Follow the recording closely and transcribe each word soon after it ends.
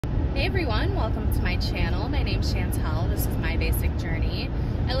Hey everyone, welcome to my channel. My name's Chantel. This is my basic journey.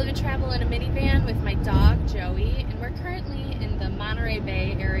 I live and travel in a minivan with my dog Joey, and we're currently in the Monterey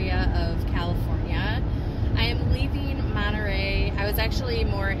Bay area of California. I am leaving Monterey. I was actually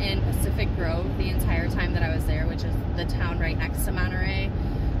more in Pacific Grove the entire time that I was there, which is the town right next to Monterey.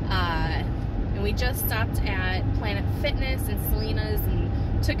 And we just stopped at Planet Fitness and Selena's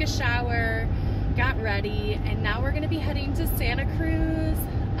and took a shower, got ready, and now we're going to be heading to Santa Cruz.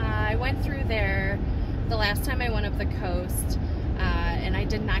 I went through there the last time I went up the coast, and I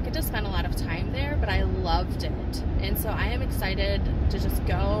did not get to spend a lot of time there, but I loved it. And so I am excited to just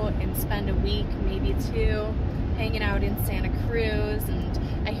go and spend a week, maybe two, hanging out in Santa Cruz.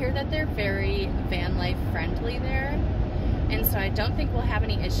 And I hear that they're very van life friendly there, and so I don't think we'll have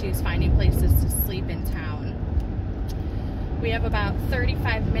any issues finding places to sleep in town. We have about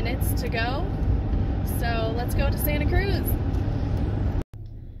 35 minutes to go, so let's go to Santa Cruz.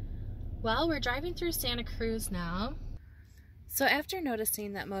 Well, we're driving through Santa Cruz now. So after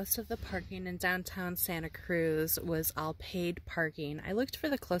noticing that most of the parking in downtown Santa Cruz was all paid parking, I looked for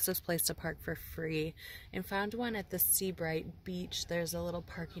the closest place to park for free and found one at the Seabright Beach. There's a little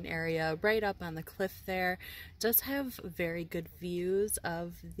parking area right up on the cliff there. It does have very good views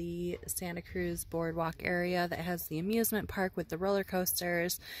of the Santa Cruz boardwalk area that has the amusement park with the roller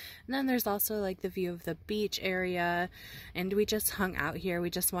coasters. And then there's also like the view of the beach area, and we just hung out here. We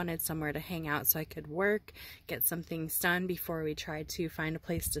just wanted somewhere to hang out so I could work, get some things done before we tried to find a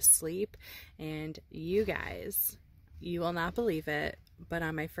place to sleep. And you guys, you will not believe it, but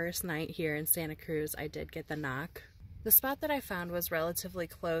on my first night here in Santa Cruz, I did get the knock. The spot that I found was relatively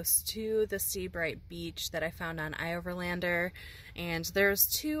close to the Seabright Beach that I found on iOverlander, and there's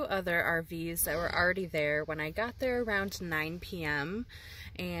two other RVs that were already there when I got there around 9 p.m.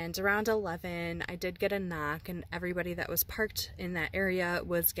 and around 11 I did get a knock, and everybody that was parked in that area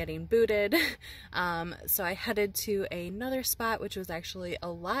was getting booted. So I headed to another spot which was actually a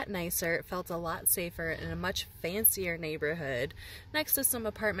lot nicer. It felt a lot safer in a much fancier neighborhood next to some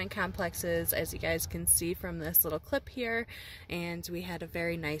apartment complexes, as you guys can see from this little clip here, and we had a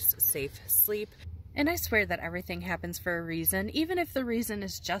very nice safe sleep. And I swear that everything happens for a reason, even if the reason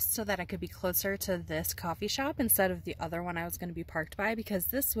is just so that I could be closer to this coffee shop instead of the other one I was going to be parked by, because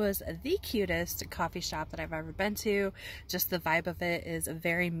this was the cutest coffee shop that I've ever been to. Just the vibe of it is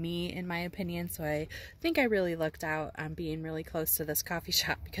very me, in my opinion, so I think I really lucked out on being really close to this coffee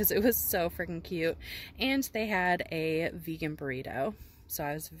shop because it was so freaking cute. And they had a vegan burrito, so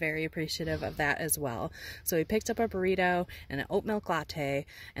I was very appreciative of that as well. So we picked up a burrito and an oat milk latte,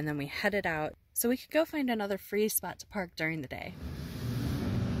 and then we headed out so we could go find another free spot to park during the day.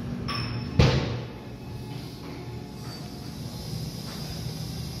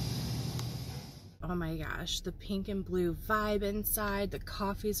 Oh my gosh, the pink and blue vibe inside. The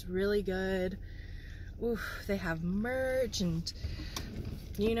coffee's really good. Ooh, they have merch, and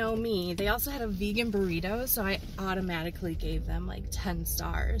you know me, they also had a vegan burrito, so I automatically gave them like 10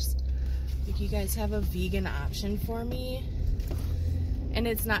 stars. Like, you guys have a vegan option for me? And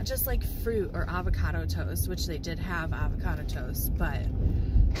it's not just like fruit or avocado toast, which they did have avocado toast, but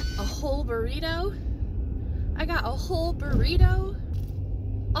a whole burrito? I got a whole burrito?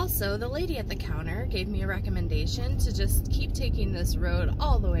 Also, the lady at the counter gave me a recommendation to just keep taking this road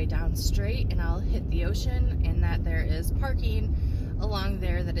all the way down straight and I'll hit the ocean, and that there is parking along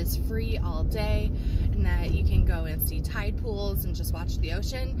there that is free all day, and that you can go and see tide pools and just watch the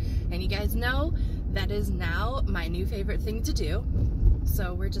ocean. And you guys know that is now my new favorite thing to do.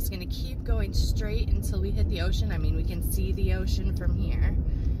 So we're just gonna keep going straight until we hit the ocean. I mean, we can see the ocean from here.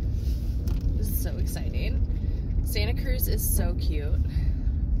 This is so exciting. Santa Cruz is so cute.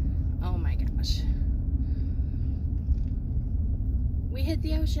 Oh my gosh. We hit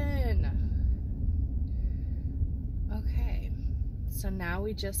the ocean. Okay, so now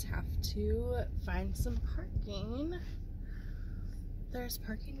we just have to find some parking. There's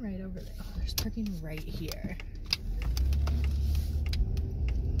parking right over there. Oh, there's parking right here.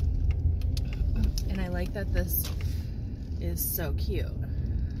 And I like that this is so cute.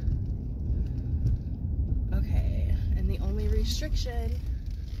 Okay, and the only restriction,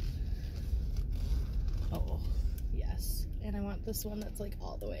 oh yes, and I want this one that's like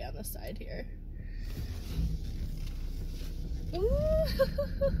all the way on the side here. Ooh,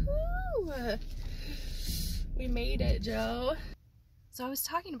 we made it, Joe. So I was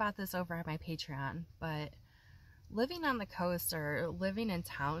talking about this over on my Patreon, but living on the coast or living in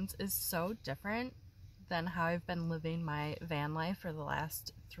towns is so different than how I've been living my van life for the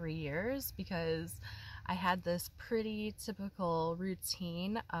last 3 years, because I had this pretty typical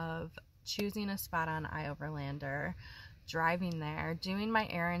routine of choosing a spot on iOverlander, driving there, doing my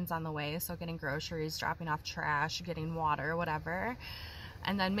errands on the way, so getting groceries, dropping off trash, getting water, whatever,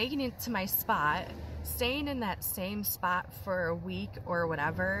 and then making it to my spot, staying in that same spot for a week or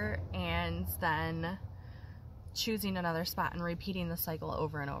whatever, and then choosing another spot and repeating the cycle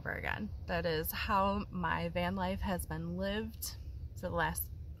over and over again. That is how my van life has been lived for the last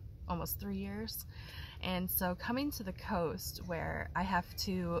almost 3 years. And so coming to the coast, where I have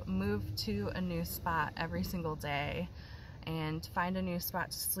to move to a new spot every single day and find a new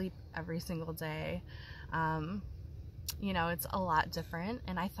spot to sleep every single day, you know, it's a lot different,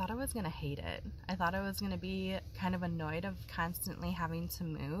 and I thought I was gonna hate it. I thought I was gonna be kind of annoyed of constantly having to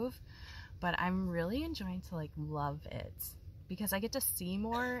move, but I'm really enjoying to like love it, because I get to see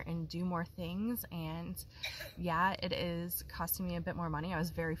more and do more things. And yeah, it is costing me a bit more money. I was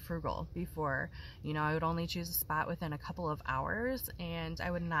very frugal before, you know, I would only choose a spot within a couple of hours, and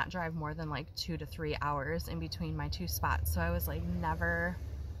I would not drive more than like 2 to 3 hours in between my 2 spots. So I was like never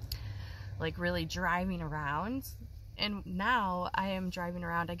like really driving around. And now I am driving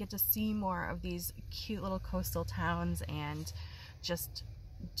around. I get to see more of these cute little coastal towns and just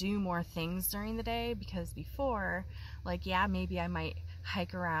do more things during the day, because before, like, yeah, maybe I might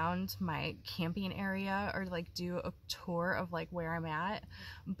hike around my camping area or like do a tour of like where I'm at,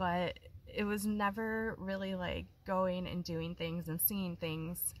 but it was never really like going and doing things and seeing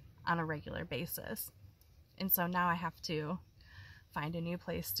things on a regular basis. And so now I have to find a new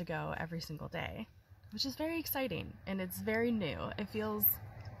place to go every single day, which is very exciting, and it's very new. It feels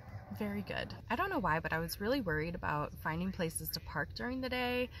very good. I don't know why, but I was really worried about finding places to park during the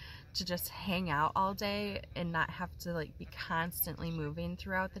day, to just hang out all day and not have to like be constantly moving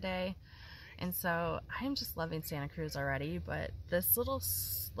throughout the day. And so I'm just loving Santa Cruz already, but this little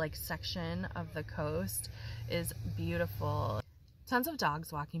like section of the coast is beautiful. Tons of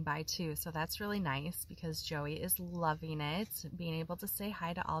dogs walking by too, so that's really nice, because Joey is loving it, being able to say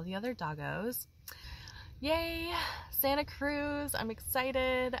hi to all the other doggos. Yay, Santa Cruz, I'm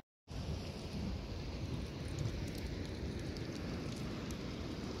excited.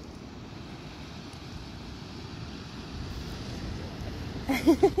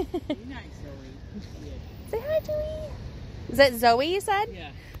 Nice, Zoe. Say hi, Joey. Is that Zoe you said?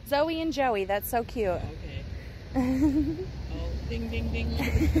 Yeah. Zoe and Joey, that's so cute. Okay. Oh, ding, ding, ding.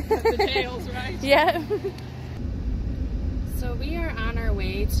 That's the tails, right? Yeah. So we are on our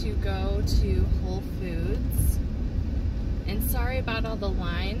way to go to Whole Foods. And sorry about all the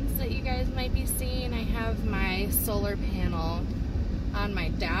lines that you guys might be seeing. I have my solar panel on my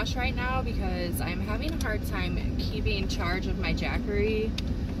dash right now because I'm having a hard time keeping charge of my Jackery,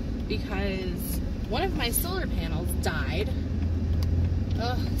 because one of my solar panels died.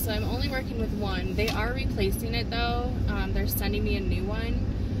 Ugh, so I'm only working with one. They are replacing it though. They're sending me a new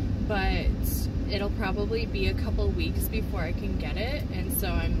one, but it'll probably be a couple weeks before I can get it. And so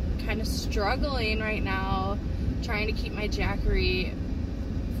I'm kind of struggling right now trying to keep my Jackery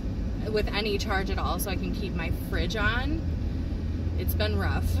with any charge at all so I can keep my fridge on. It's been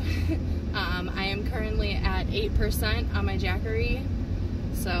rough. I am currently at 8% on my Jackery,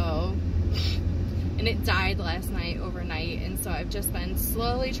 so, and it died last night overnight, and so I've just been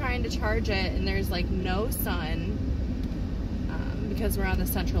slowly trying to charge it, and there's like no sun, because we're on the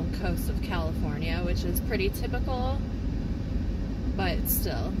central coast of California, which is pretty typical, but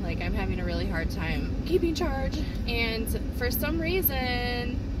still, like, I'm having a really hard time keeping charge. And for some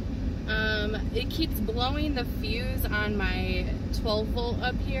reason, it keeps blowing the fuse on my 12 volt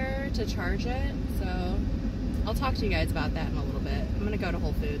up here to charge it. So I'll talk to you guys about that in a little bit. I'm gonna go to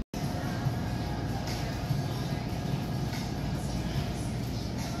Whole Foods.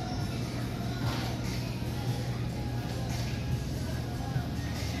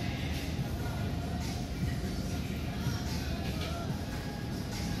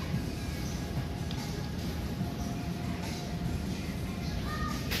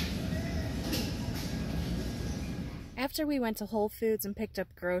 After we went to Whole Foods and picked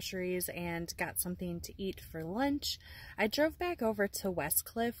up groceries and got something to eat for lunch, I drove back over to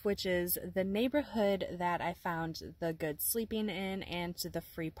Westcliff, which is the neighborhood that I found the good sleeping in and the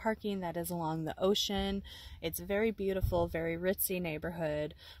free parking that is along the ocean. It's a very beautiful, very ritzy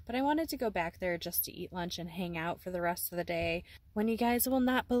neighborhood, but I wanted to go back there just to eat lunch and hang out for the rest of the day, when you guys will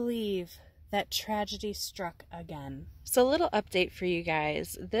not believe that tragedy struck again. So a little update for you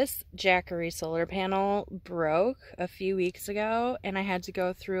guys. This Jackery solar panel broke a few weeks ago, and I had to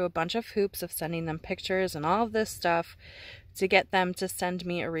go through a bunch of hoops of sending them pictures and all of this stuff to get them to send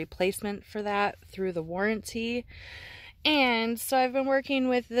me a replacement for that through the warranty. And so I've been working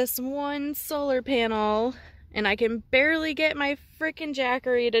with this one solar panel and I can barely get my freaking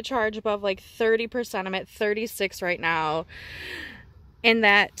Jackery to charge above like 30%. I'm at 36 right now, and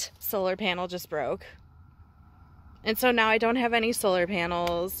that solar panel just broke. And so now I don't have any solar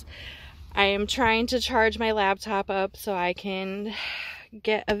panels. I am trying to charge my laptop up so I can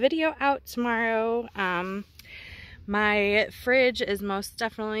get a video out tomorrow. My fridge is most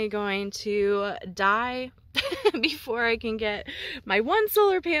definitely going to die before I can get my one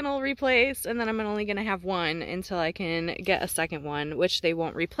solar panel replaced, and then I'm only going to have one until I can get a second one, which they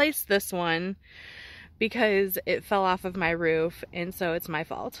won't replace this one because it fell off of my roof, and so it's my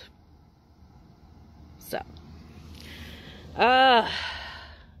fault. So,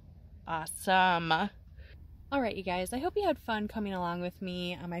 awesome. Alright, you guys, I hope you had fun coming along with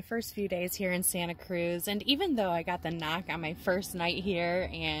me on my first few days here in Santa Cruz. And even though I got the knock on my first night here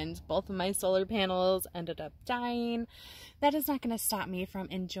and both of my solar panels ended up dying, that is not going to stop me from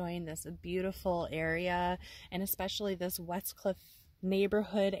enjoying this beautiful area, and especially this Westcliff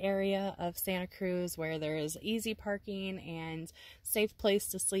neighborhood area of Santa Cruz where there is easy parking and safe place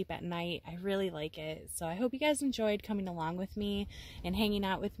to sleep at night. I really like it. So I hope you guys enjoyed coming along with me and hanging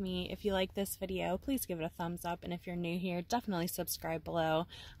out with me. If you like this video, please give it a thumbs up, and if you're new here, definitely subscribe below.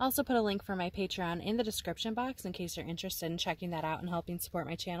 I'll also put a link for my Patreon in the description box in case you're interested in checking that out and helping support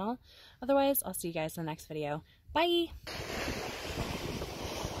my channel. Otherwise, I'll see you guys in the next video. Bye!